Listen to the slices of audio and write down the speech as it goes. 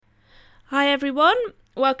everyone,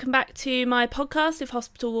 welcome back to my podcast, If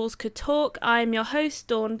Hospital Walls Could Talk. I'm your host,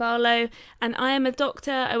 Dawn Barlow, and I am a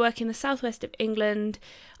doctor. I work in the southwest of England.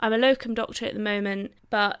 I'm a locum doctor at the moment,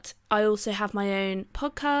 but I also have my own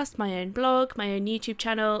podcast, my own blog, my own YouTube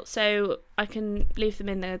channel, so I can leave them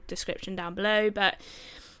in the description down below. But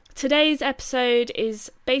today's episode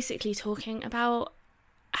is basically talking about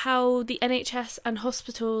how the NHS and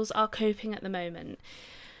hospitals are coping at the moment.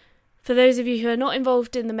 For those of you who are not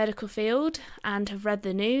involved in the medical field and have read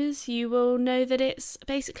the news, you will know that it's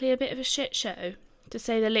basically a bit of a shit show, to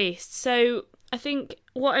say the least. So I think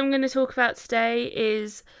what I'm going to talk about today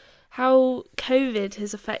is how COVID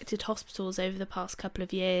has affected hospitals over the past couple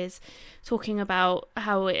of years, talking about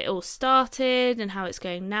how it all started and how it's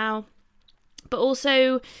going now, but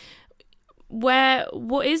also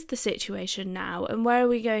what is the situation now and where are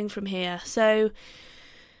we going from here? So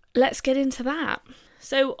let's get into that.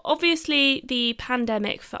 So obviously the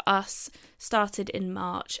pandemic for us started in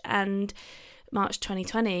March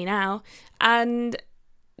 2020 now, and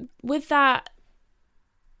with that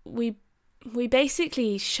we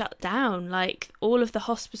basically shut down, like all of the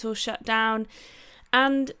hospitals shut down.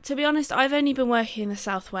 And to be honest, I've only been working in the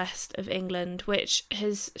southwest of England, which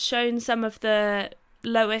has shown some of the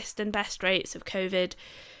lowest and best rates of COVID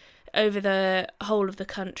over the whole of the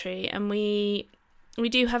country, and we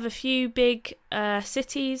do have a few big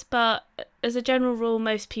cities, but as a general rule,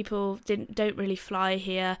 most people don't really fly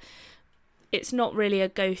here. It's not really a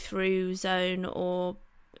go-through zone or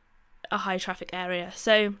a high-traffic area.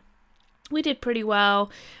 So we did pretty well.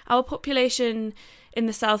 Our population in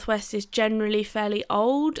the southwest is generally fairly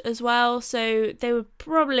old as well, so they were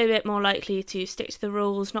probably a bit more likely to stick to the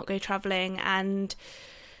rules, not go travelling, and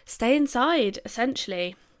stay inside,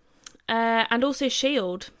 essentially. And also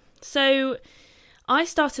shield. So I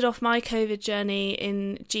started off my COVID journey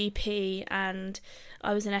in GP and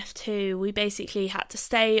I was in F2. We basically had to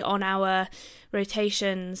stay on our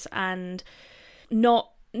rotations and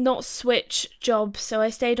not switch jobs. So I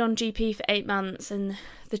stayed on GP for 8 months, and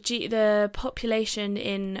the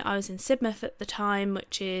population I was in Sidmouth at the time,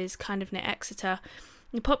 which is kind of near Exeter.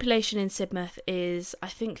 The population in Sidmouth is, I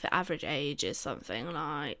think the average age is something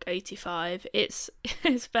like 85. It's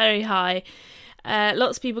very high.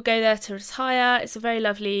 Lots of people go there to retire. It's a very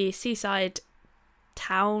lovely seaside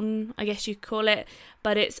town, I guess you could call it,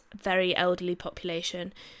 but it's very elderly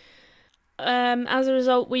population. As a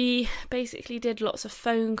result, we basically did lots of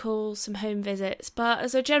phone calls, some home visits, but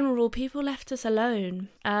as a general rule, people left us alone,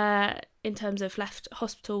 in terms of left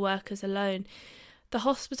hospital workers alone. The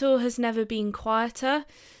hospital has never been quieter.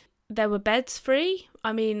 There were beds free.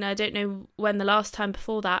 I mean, I don't know when the last time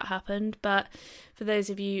before that happened, but for those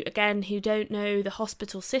of you, again, who don't know the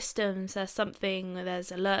hospital systems,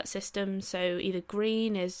 there's alert systems. So either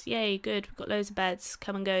green is, yay, good, we've got loads of beds,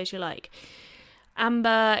 come and go as you like.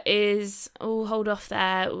 Amber is, oh, hold off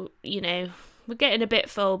there, we're getting a bit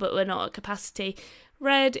full, but we're not at capacity.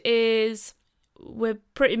 Red is, we're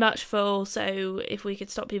pretty much full, so if we could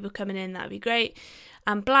stop people coming in, that'd be great.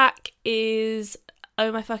 And black is,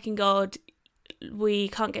 oh my fucking god, we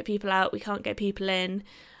can't get people out, we can't get people in,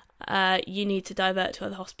 you need to divert to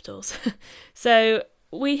other hospitals. So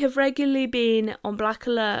we have regularly been on black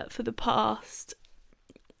alert for the past,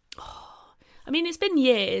 it's been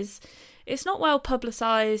years. It's not well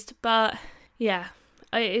publicised, but yeah,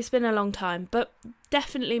 it's been a long time, but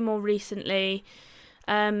definitely more recently.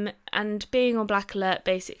 And being on black alert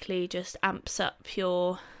basically just amps up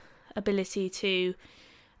your ability to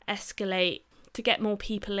escalate, to get more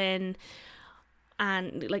people in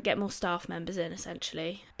and get more staff members in,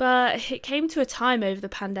 essentially. But it came to a time over the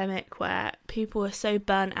pandemic where people were so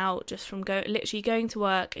burnt out just from literally going to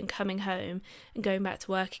work and coming home and going back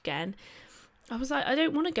to work again. I was like, I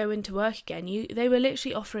don't want to go into work again. They were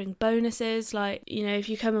literally offering bonuses, if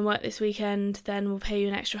you come and work this weekend, then we'll pay you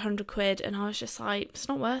an extra £100. And I was just like, it's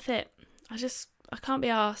not worth it. I can't be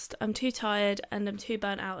arsed. I'm too tired and I'm too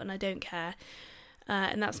burnt out and I don't care.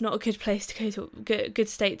 And that's not a good place to go to, good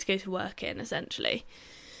state to go to work in, essentially.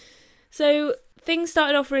 So things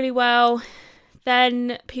started off really well.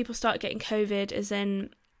 Then people started getting COVID, as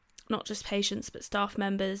in not just patients but staff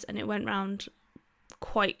members, and it went round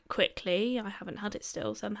quite quickly. I haven't had it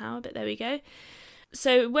still somehow, but there we go.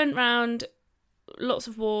 So it went round, lots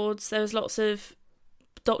of wards. There was lots of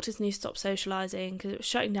doctors need to stop socialising because it was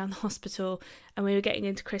shutting down the hospital, and we were getting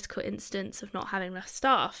into critical incidents of not having enough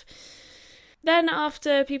staff. Then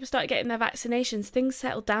after people started getting their vaccinations, things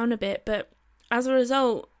settled down a bit, but as a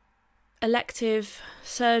result, elective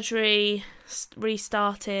surgery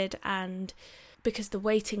restarted, and because the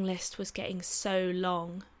waiting list was getting so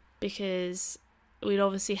long, because we'd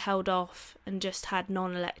obviously held off and just had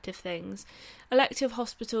non-elective things. Elective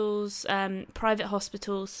hospitals, private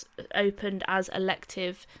hospitals opened as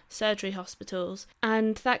elective surgery hospitals,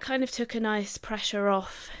 and that kind of took a nice pressure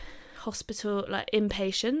off hospital, like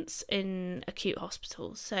inpatients in acute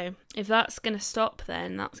hospitals. So if that's going to stop,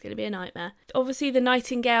 then that's going to be a nightmare. Obviously the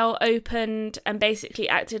Nightingale opened and basically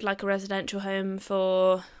acted like a residential home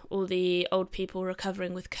for all the old people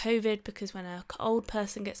recovering with COVID, because when an old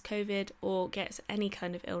person gets COVID or gets any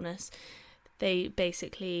kind of illness, they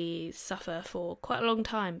basically suffer for quite a long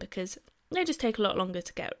time because they just take a lot longer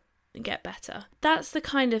to get better. That's the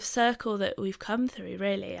kind of circle that we've come through,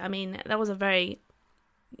 really. I mean, that was a very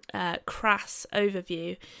crass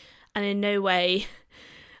overview, and in no way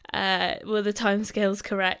were the timescales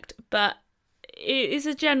correct, but it is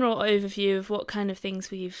a general overview of what kind of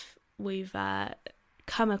things we've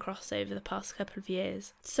come across over the past couple of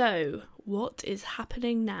years. So, what is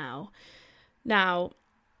happening now? Now,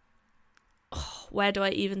 where do I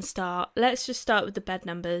even start? Let's just start with the bed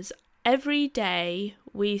numbers. Every day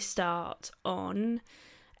we start on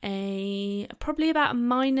probably about a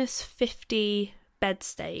 -50 bed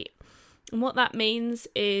state. And what that means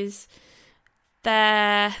is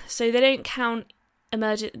so they don't count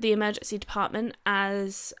the emergency department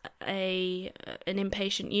as an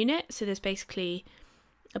inpatient unit. So there's basically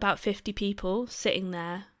about 50 people sitting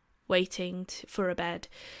there waiting for a bed.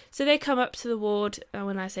 So they come up to the ward, and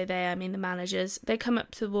when I say they, I mean the managers. They come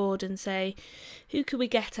up to the ward and say, who can we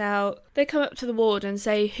get out?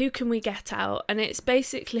 And it's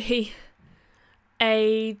basically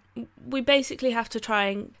we basically have to try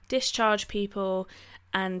and discharge people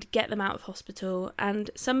and get them out of hospital.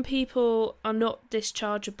 And some people are not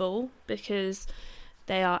dischargeable because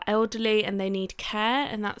they are elderly and they need care,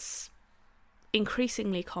 and that's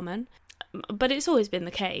increasingly common. But it's always been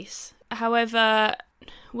the case. However,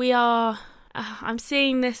 I'm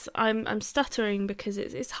seeing this, I'm stuttering because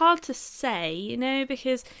it's hard to say,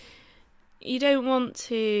 because you don't want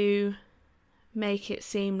to make it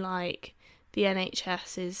seem like the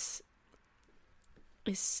NHS is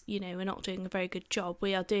we're not doing a very good job.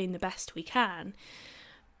 We are doing the best we can.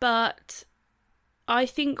 But I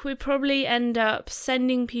think we probably end up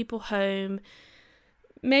sending people home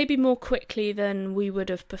maybe more quickly than we would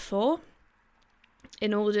have before,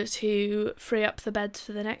 in order to free up the beds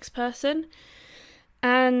for the next person.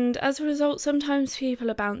 And as a result, sometimes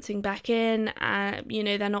people are bouncing back in,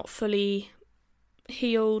 they're not fully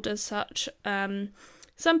healed as such.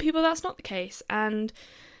 Some people, that's not the case, and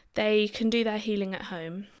they can do their healing at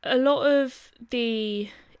home. A lot of the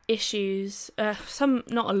issues, some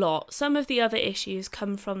of the other issues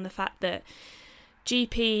come from the fact that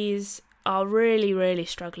GPs are really, really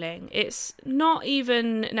struggling. It's not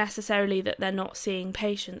even necessarily that they're not seeing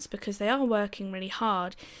patients, because they are working really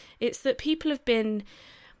hard. It's that people have been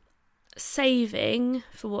saving,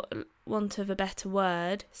 for want of a better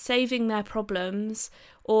word, saving their problems,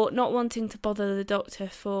 or not wanting to bother the doctor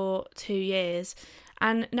for 2 years.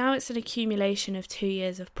 And now it's an accumulation of 2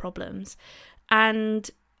 years of problems.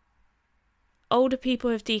 And older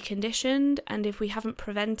people have deconditioned, and if we haven't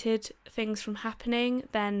prevented things from happening,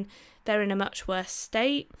 then they're in a much worse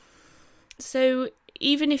state. So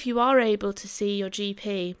even if you are able to see your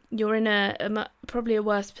GP, you're in probably a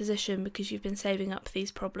worse position because you've been saving up these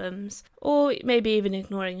problems, or maybe even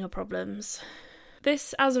ignoring your problems.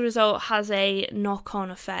 This, as a result, has a knock-on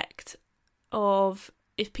effect of,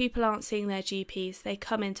 if people aren't seeing their GPs, they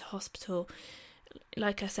come into hospital,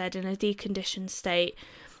 like I said, in a deconditioned state,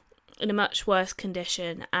 in a much worse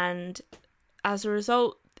condition, and as a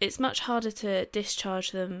result, it's much harder to discharge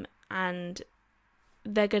them, and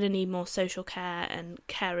they're going to need more social care and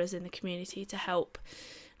carers in the community to help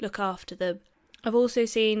look after them. I've also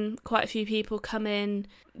seen quite a few people come in.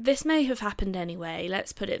 This may have happened anyway,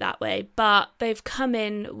 let's put it that way, but they've come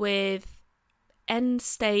in with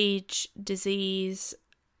end-stage disease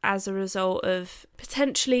as a result of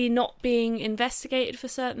potentially not being investigated for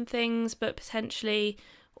certain things, but potentially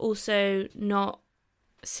also not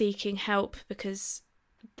seeking help because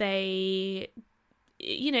they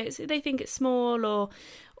think it's small,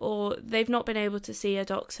 or they've not been able to see a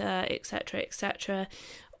doctor, etc.,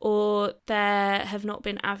 or there have not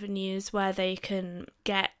been avenues where they can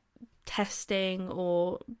get testing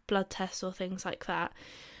or blood tests or things like that,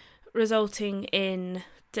 resulting in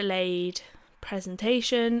delayed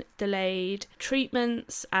presentation, delayed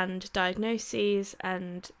treatments and diagnoses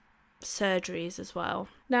and surgeries as well.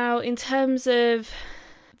 Now, in terms of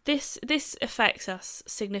this affects us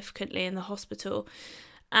significantly in the hospital,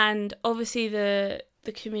 and obviously the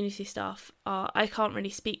community staff I can't really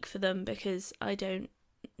speak for them because I don't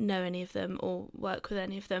know any of them or work with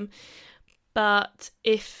any of them, But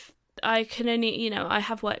if I can only, I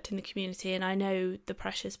have worked in the community and I know the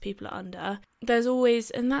pressures people are under. There's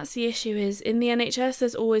always, and that's the issue, is in the NHS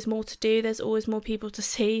there's always more to do, there's always more people to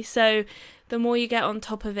see, so the more you get on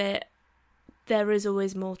top of it, there is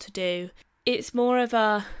always more to do. It's more of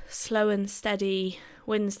a slow and steady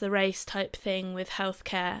wins the race type thing with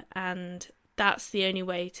healthcare, and that's the only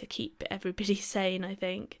way to keep everybody sane, I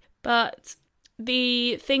think. But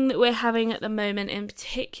the thing that we're having at the moment in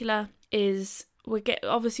particular is we're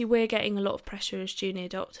getting a lot of pressure as junior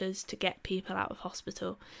doctors to get people out of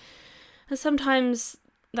hospital. And sometimes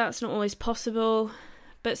that's not always possible,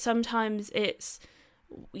 but sometimes it's,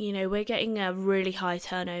 we're getting a really high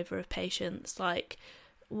turnover of patients, like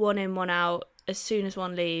 1 in, 1 out. As soon as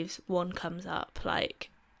one leaves, one comes up.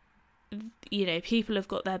 People have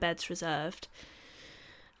got their beds reserved.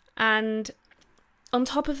 And on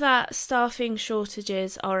top of that, staffing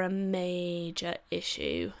shortages are a major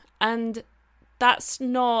issue. And that's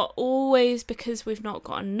not always because we've not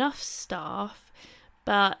got enough staff,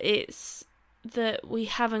 but it's that we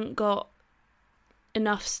haven't got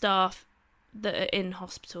enough staff that are in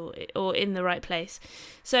hospital or in the right place.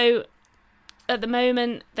 So at the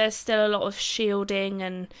moment, there's still a lot of shielding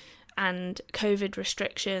and COVID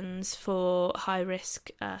restrictions for high-risk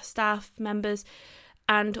staff members.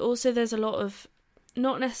 And also there's a lot of,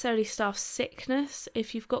 not necessarily staff sickness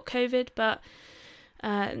if you've got COVID, but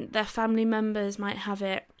their family members might have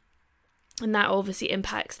it, and that obviously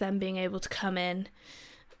impacts them being able to come in.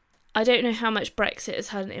 I don't know how much Brexit has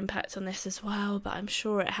had an impact on this as well, but I'm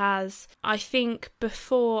sure it has. I think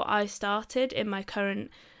before I started in my current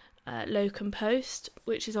locum post,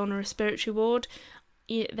 which is on a respiratory ward,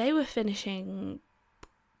 they were finishing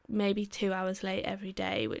maybe 2 hours late every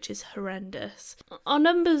day, which is horrendous. Our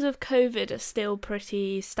numbers of COVID are still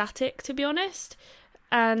pretty static, to be honest,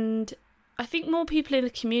 and I think more people in the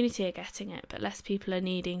community are getting it, but less people are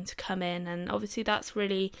needing to come in. And obviously that's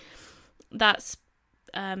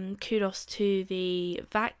kudos to the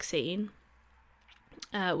vaccine,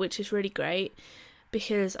 which is really great,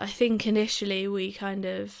 because I think initially we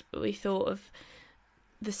thought of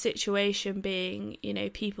the situation being,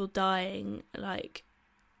 people dying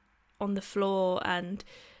on the floor and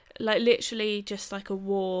literally just like a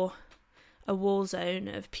war zone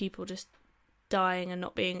of people just dying and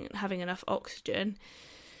not having enough oxygen.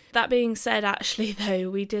 That being said, actually though,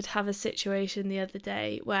 we did have a situation the other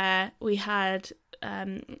day where we had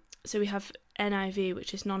we have NIV,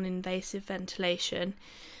 which is non-invasive ventilation,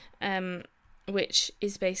 which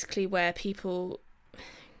is basically where people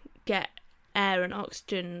get air and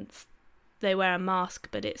oxygen. They wear a mask,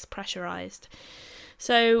 but it's pressurized.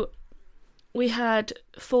 So we had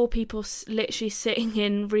 4 people literally sitting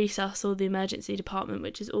in resus or the emergency department,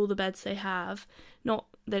 which is all the beds they have.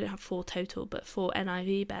 They don't have 4 total, but 4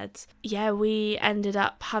 NIV beds. Yeah, we ended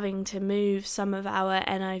up having to move some of our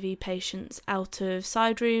NIV patients out of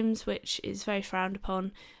side rooms, which is very frowned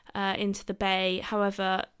upon, into the bay.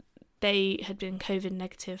 However, they had been COVID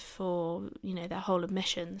negative for, their whole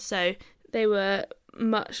admission. So they were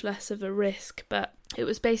much less of a risk, but it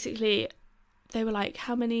was basically, they were like,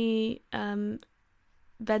 how many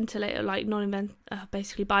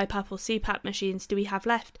basically BiPAP or CPAP machines do we have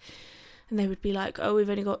left? And they would be like, oh, we've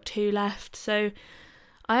only got 2 left. So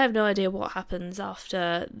I have no idea what happens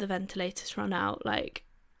after the ventilators run out.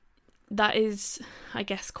 That is, I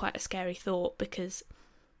guess, quite a scary thought, because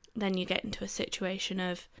then you get into a situation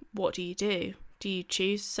of, what do you do? Do you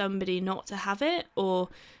choose somebody not to have it, or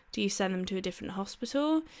do you send them to a different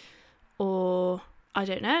hospital? Or, I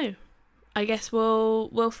don't know. I guess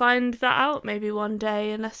we'll find that out maybe one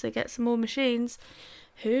day, unless they get some more machines.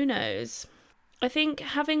 Who knows? I think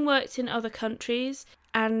having worked in other countries,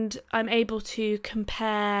 and I'm able to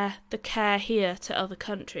compare the care here to other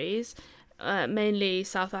countries, mainly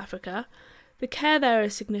South Africa, the care there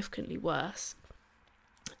is significantly worse.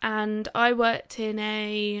 And I worked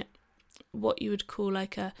in what you would call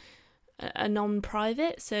a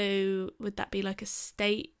non-private, so would that be like a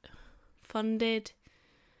state-funded,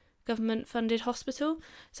 government-funded hospital?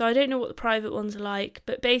 So I don't know what the private ones are like,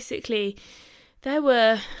 but basically there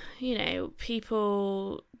were,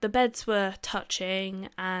 people, the beds were touching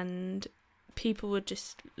and people would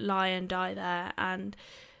just lie and die there, and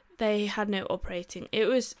they had no operating. It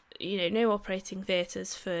was, no operating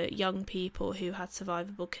theatres for young people who had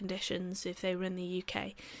survivable conditions if they were in the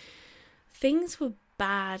UK. Things were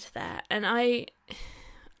bad there, and I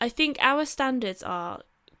think our standards are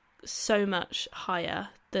so much higher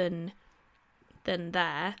than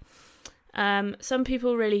there. Some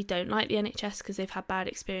people really don't like the NHS because they've had bad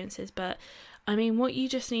experiences, but I mean, what you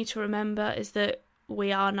just need to remember is that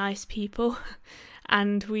we are nice people,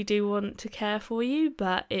 and we do want to care for you,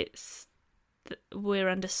 but we're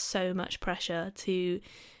under so much pressure to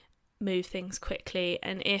move things quickly.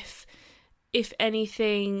 And if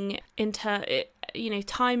anything,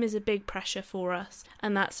 time is a big pressure for us,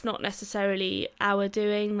 and that's not necessarily our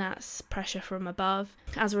doing, that's pressure from above.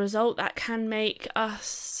 As a result, that can make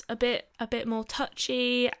us a bit more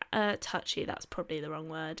touchy, that's probably the wrong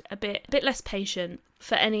word, a bit less patient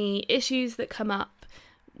for any issues that come up.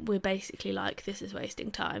 We're basically like, this is wasting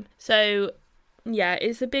time. So yeah,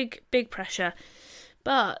 it's a big pressure.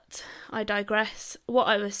 But I digress. What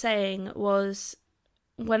I was saying was,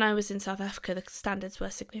 when I was in South Africa, the standards were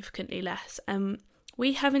significantly less.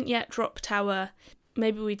 We haven't yet dropped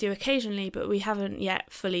maybe we do occasionally, but we haven't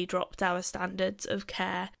yet fully dropped our standards of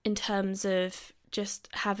care in terms of just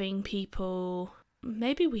having people.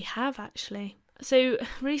 Maybe we have, actually. So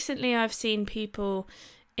recently I've seen people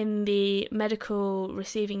in the medical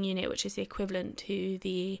receiving unit, which is the equivalent to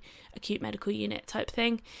the acute medical unit type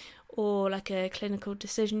thing, or like a clinical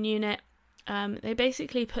decision unit. They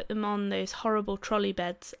basically put them on those horrible trolley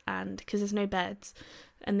beds, and because there's no beds,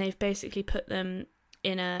 and they've basically put them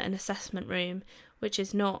in an assessment room, which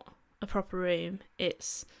is not a proper room.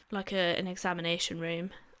 It's like an examination room,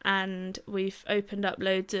 and we've opened up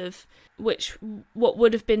loads of what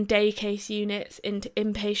would have been day case units into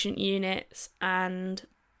inpatient units, and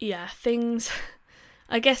yeah, things.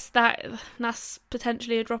 I guess that's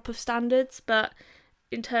potentially a drop of standards, but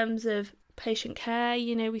in terms of patient care,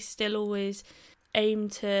 we still always aim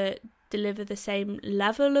to deliver the same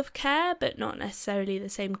level of care, but not necessarily the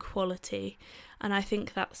same quality. And I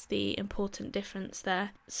think that's the important difference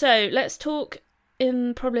there. So let's talk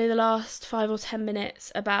in probably the last 5 or 10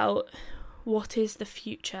 minutes about what is the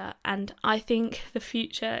future. And I think the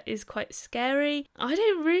future is quite scary. I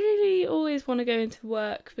don't really always want to go into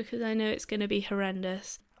work because I know it's going to be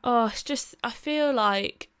horrendous. It's just, I feel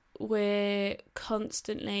like we're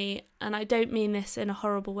constantly, and I don't mean this in a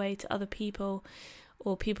horrible way to other people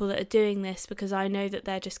or people that are doing this, because I know that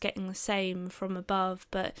they're just getting the same from above,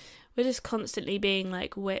 but we're just constantly being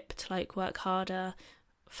like whipped, like work harder,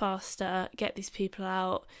 faster, get these people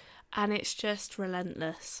out, and it's just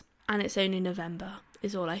relentless. And it's only November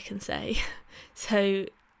is all I can say. So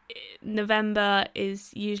November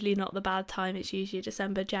is usually not the bad time. It's usually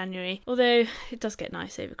December, January. Although it does get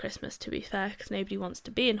nice over Christmas, to be fair, because nobody wants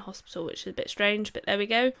to be in hospital, which is a bit strange, but there we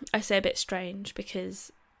go. I say a bit strange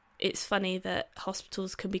because it's funny that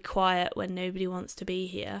hospitals can be quiet when nobody wants to be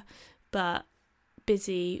here, but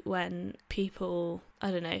busy when people,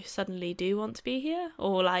 I don't know, suddenly do want to be here.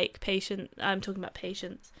 Or like I'm talking about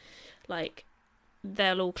patients, like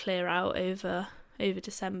they'll all clear out over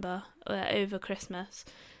December, over Christmas.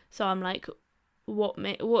 So I'm like, what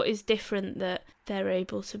is different that they're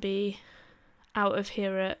able to be out of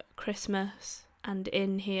here at Christmas and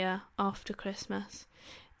in here after Christmas?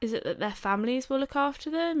 Is it that their families will look after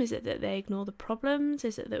them? Is it that they ignore the problems?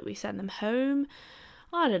 Is it that we send them home?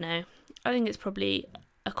 I don't know. I think it's probably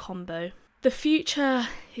a combo. The future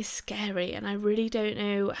is scary, and I really don't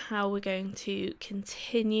know how we're going to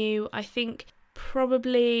continue. I think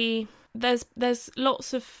probably there's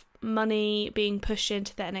lots of money being pushed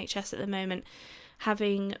into the NHS at the moment,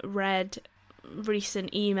 having read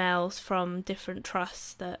recent emails from different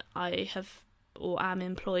trusts that I have or am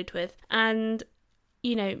employed with, and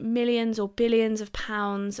millions or billions of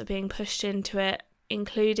pounds are being pushed into it,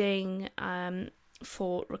 including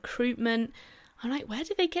for recruitment. I'm like, where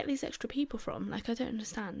do they get these extra people from? Like, I don't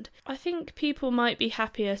understand. I think people might be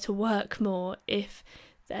happier to work more if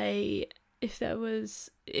it was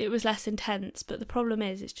less intense, but the problem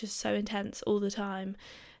is it's just so intense all the time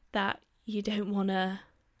that you don't want to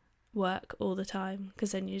work all the time,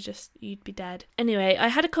 because then you'd be dead. Anyway, I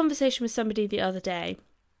had a conversation with somebody the other day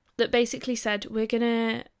that basically said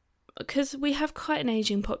because we have quite an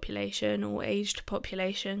aging population, or aged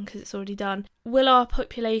population, because it's already done, will our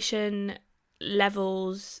population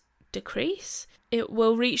levels decrease? It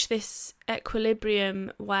will reach this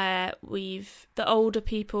equilibrium where the older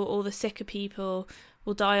people or the sicker people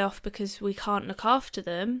will die off because we can't look after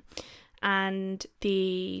them, and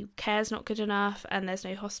the care's not good enough, and there's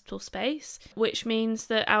no hospital space, which means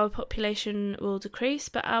that our population will decrease,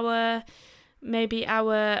 but maybe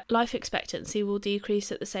our life expectancy will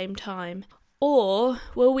decrease at the same time. Or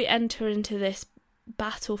will we enter into this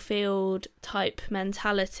battlefield type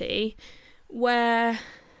mentality where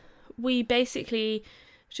we basically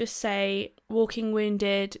just say, walking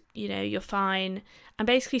wounded, you're fine, and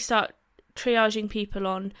basically start triaging people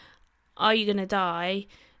on, are you going to die?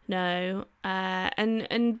 No.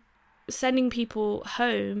 And sending people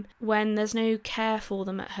home when there's no care for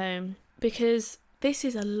them at home. Because this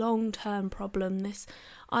is a long-term problem.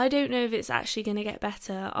 I don't know if it's actually going to get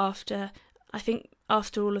better after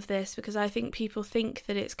all of this, because I think people think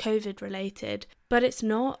that it's COVID related, but it's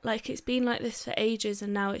not. Like, it's been like this for ages,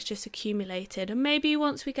 and now it's just accumulated. And maybe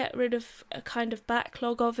once we get rid of a kind of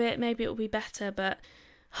backlog of it, maybe it'll be better, but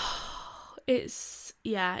it's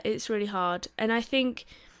really hard. And I think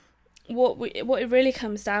what it really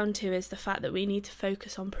comes down to is the fact that we need to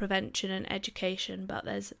focus on prevention and education, but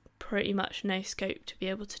there's pretty much no scope to be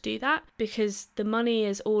able to do that, because the money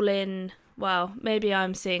is all in. Well, maybe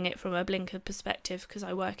I'm seeing it from a blinkered perspective because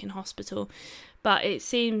I work in hospital, but it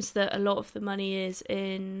seems that a lot of the money is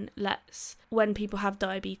in, when people have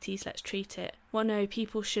diabetes, let's treat it. Well, no,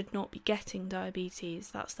 people should not be getting diabetes,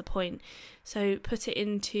 that's the point. So put it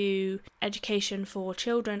into education for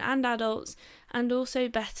children and adults, and also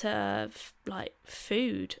better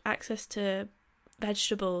food, access to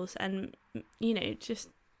vegetables, and just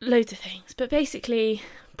loads of things. But basically,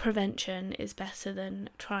 prevention is better than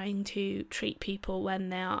trying to treat people when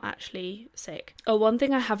they are actually sick. Oh, one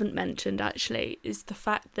thing I haven't mentioned actually is the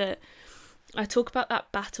fact that I talk about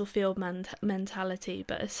that battlefield mentality,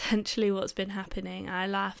 but essentially what's been happening, I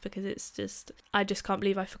laugh because I just can't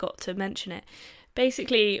believe I forgot to mention it.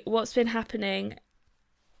 Basically, what's been happening,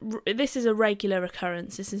 this is a regular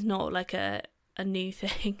occurrence, this is not like a new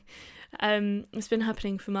thing. It's been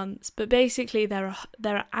happening for months, but basically there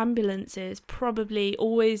are ambulances, probably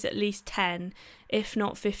always at least 10, if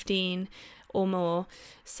not 15 or more,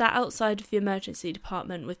 sat outside of the emergency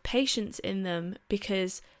department with patients in them,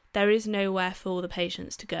 because there is nowhere for all the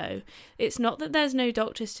patients to go. It's not that there's no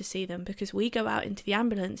doctors to see them, because we go out into the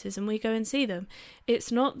ambulances and we go and see them.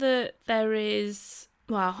 It's not that there is,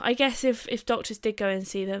 well, I guess if doctors did go and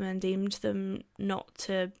see them and deemed them not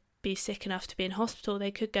to be sick enough to be in hospital,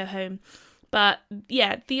 they could go home. But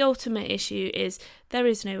yeah, the ultimate issue is there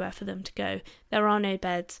is nowhere for them to go. There are no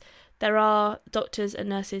beds. There are doctors and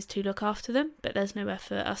nurses to look after them, but there's nowhere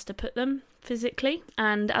for us to put them physically.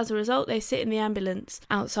 And as a result, they sit in the ambulance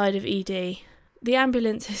outside of ED. The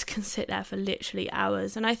ambulances can sit there for literally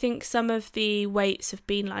hours. And I think some of the waits have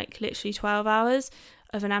been like literally 12 hours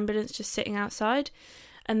of an ambulance just sitting outside.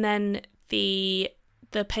 And then the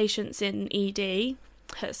patients in ED,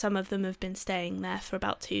 some of them have been staying there for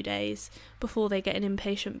about 2 days before they get an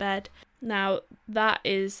inpatient bed. Now, that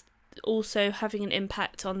is also having an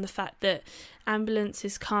impact on the fact that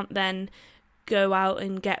ambulances can't then go out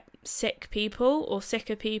and get sick people or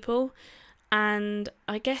sicker people. And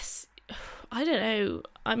I guess, I don't know,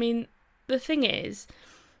 I mean, the thing is,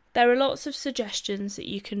 there are lots of suggestions that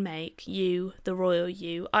you can make, the royal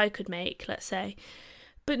you, I could make, let's say,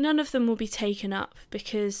 but none of them will be taken up,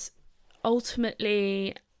 because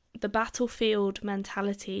ultimately the battlefield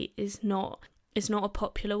mentality is not a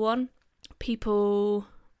popular one. People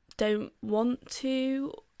don't want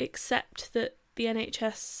to accept that the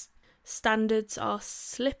NHS standards are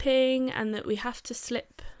slipping and that we have to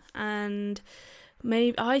slip. And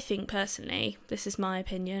maybe, I think personally, this is my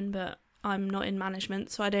opinion, but I'm not in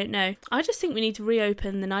management, so I don't know. I just think we need to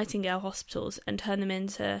reopen the Nightingale hospitals and turn them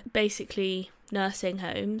into basically nursing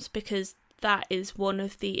homes, because that is one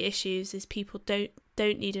of the issues, is people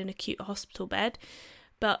don't need an acute hospital bed,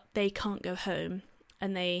 but they can't go home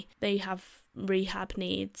and they have rehab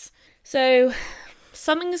needs. So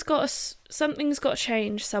something's got to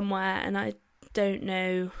change somewhere, and I don't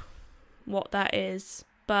know what that is,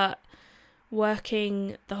 but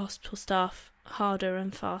working the hospital staff harder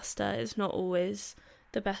and faster is not always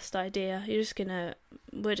the best idea.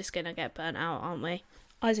 We're just gonna get burnt out, aren't we?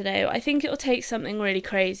 I don't know. I think it'll take something really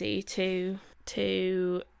crazy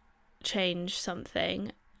to change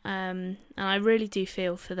something. And I really do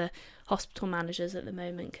feel for the hospital managers at the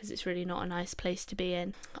moment, because it's really not a nice place to be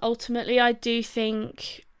in. Ultimately, I do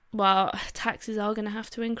think, well, taxes are going to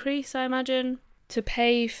have to increase, I imagine, to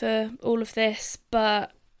pay for all of this.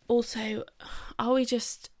 But also, are we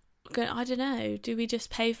just going? I don't know. Do we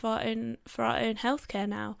just pay for our own healthcare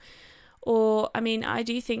now? Or, I mean, I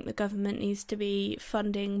do think the government needs to be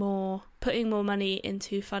putting more money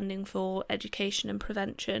into funding for education and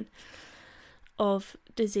prevention of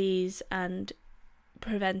disease and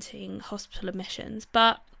preventing hospital admissions.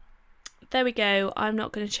 But there we go. I'm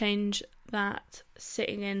not going to change that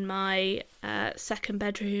sitting in my second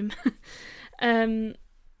bedroom.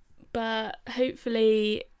 But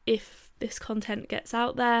hopefully, if this content gets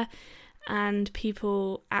out there and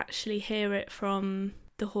people actually hear it from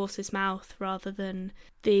the horse's mouth rather than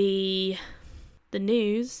the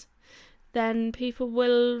news, then people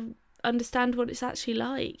will understand what it's actually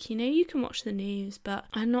like. You can watch the news, but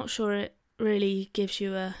I'm not sure it really gives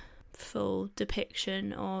you a full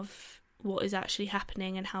depiction of what is actually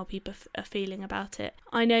happening and how people are feeling about it.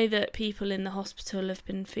 I know that people in the hospital have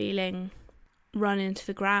been feeling run into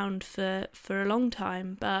the ground for a long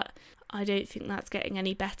time, but I don't think that's getting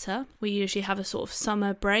any better. We usually have a sort of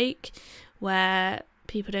summer break where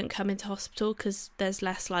people don't come into hospital because there's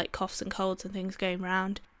less like coughs and colds and things going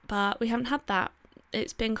around, but we haven't had that.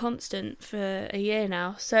 It's been constant for a year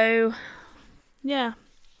now, so yeah,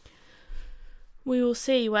 we will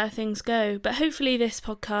see where things go. But hopefully this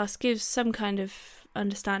podcast gives some kind of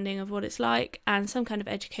understanding of what it's like and some kind of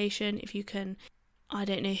education. If you can, I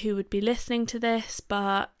don't know who would be listening to this,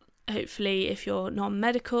 but hopefully if you're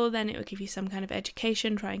non-medical, then it will give you some kind of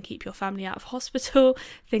education. Try and keep your family out of hospital.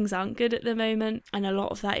 Things aren't good at the moment, and a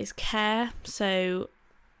lot of that is care, so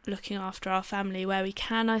looking after our family where we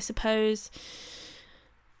can, I suppose.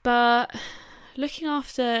 But looking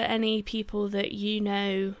after any people that you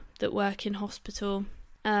know that work in hospital,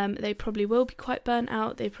 they probably will be quite burnt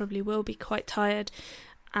out, they probably will be quite tired,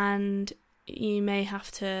 and you may have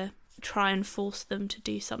to try and force them to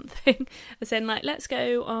do something. As in, like, let's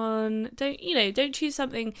go on, don't choose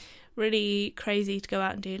something really crazy to go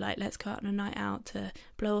out and do, like let's go out on a night out to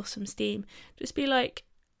blow off some steam. Just be like,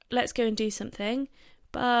 let's go and do something,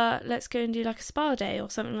 but let's go and do like a spa day or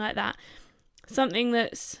something like that. Something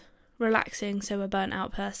that's relaxing so a burnt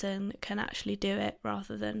out person can actually do it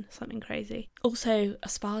rather than something crazy. Also, a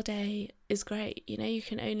spa day is great. You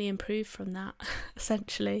can only improve from that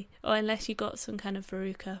essentially, or unless you got some kind of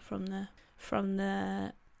verruca from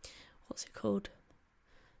the what's it called,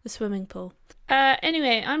 the swimming pool.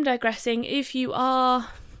 Anyway, I'm digressing. If you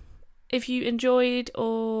enjoyed,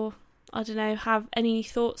 or I don't know, have any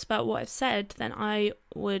thoughts about what I've said, then I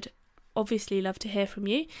would obviously love to hear from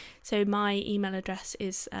you. So my email address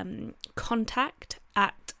is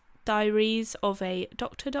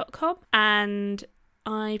contact@diariesofadoctor.com, and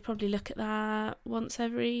I probably look at that once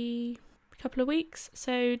every couple of weeks,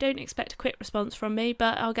 so don't expect a quick response from me,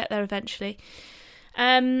 but I'll get there eventually.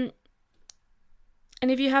 And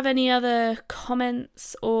if you have any other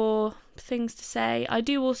comments or things to say, I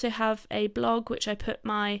do also have a blog which I put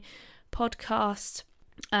my podcast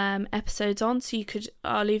episodes on, so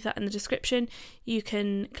I'll leave that in the description. You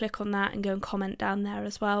can click on that and go and comment down there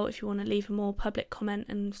as well if you want to leave a more public comment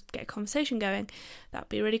and get a conversation going. That'd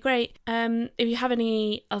be really great. If you have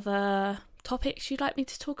any other topics you'd like me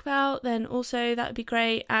to talk about, then also that would be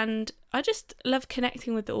great. And I just love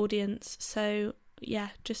connecting with the audience, so yeah,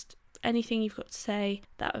 just anything you've got to say,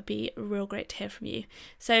 that would be real great to hear from you.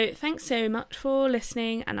 So thanks so much for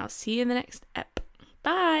listening, and I'll see you in the next ep.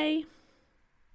 Bye.